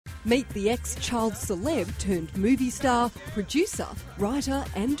Meet the ex-child celeb turned movie star, producer, writer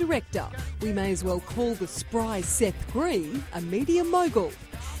and director. We may as well call the spry Seth Green a media mogul.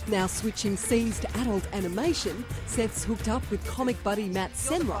 Now switching scenes to adult animation, Seth's hooked up with comic buddy Matt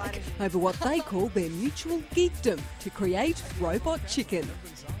Senreich over what they call their mutual geekdom to create Robot Chicken.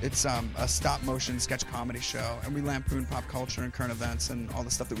 It's a stop-motion sketch comedy show, and we lampoon pop culture and current events and all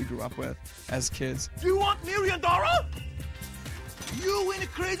the stuff that we grew up with as kids. You want $1 million? You win a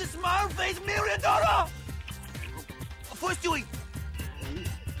crazy smile face $1 million? First you eat.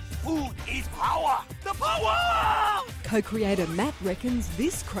 Food is power. The power! Co-creator Matt reckons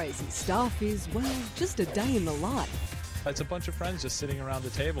this crazy stuff is, well, just a day in the life. It's a bunch of friends just sitting around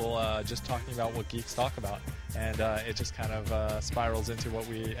the table just talking about what geeks talk about, and it just kind of spirals into what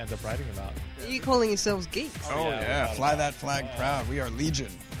we end up writing about. Are you calling yourselves geeks? Oh yeah, fly that flag proud. We are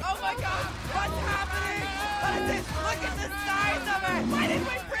Legion. Oh my God, what's happening? What is this? Look at the size of it! Why didn't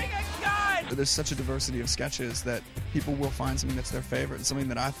we bring a gun? There's such a diversity of sketches that people will find something that's their favorite, and something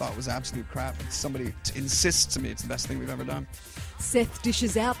that I thought was absolute crap. Somebody insists to me it's the best thing we've ever done. Seth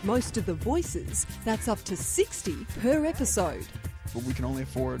dishes out most of the voices. That's up to 60 per episode. But we can only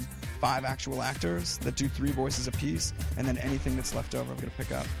afford 5 actual actors that do 3 voices apiece, and then anything that's left over I'm going to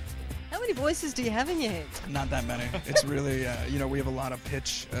pick up. How many voices do you have in your head? Not that many. It's really, we have a lot of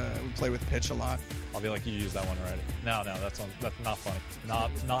pitch. We play with pitch a lot. I'll be like, you used that one already. No, that's not funny.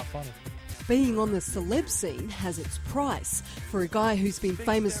 Not funny. Being on the celeb scene has its price. For a guy who's been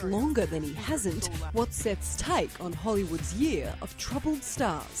famous longer than he hasn't, what's Seth's take on Hollywood's year of troubled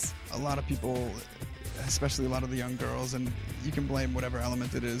stars? A lot of people, especially a lot of the young girls, and you can blame whatever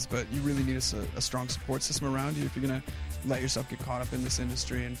element it is, but you really need a strong support system around you if you're going to let yourself get caught up in this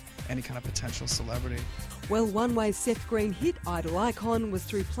industry and any kind of potential celebrity. Well, one way Seth Green hit idol icon was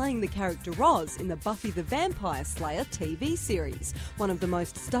through playing the character Roz in the Buffy the Vampire Slayer TV series, one of the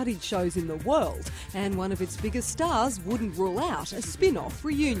most studied shows in the world, and one of its biggest stars wouldn't rule out a spin-off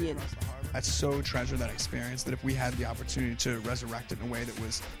reunion. I so treasure that experience that if we had the opportunity to resurrect it in a way that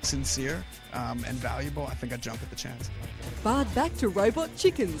was sincere and valuable, I think I'd jump at the chance. But back to Robot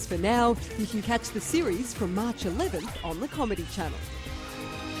Chickens for now. You can catch the series from March 11th on the Comedy Channel.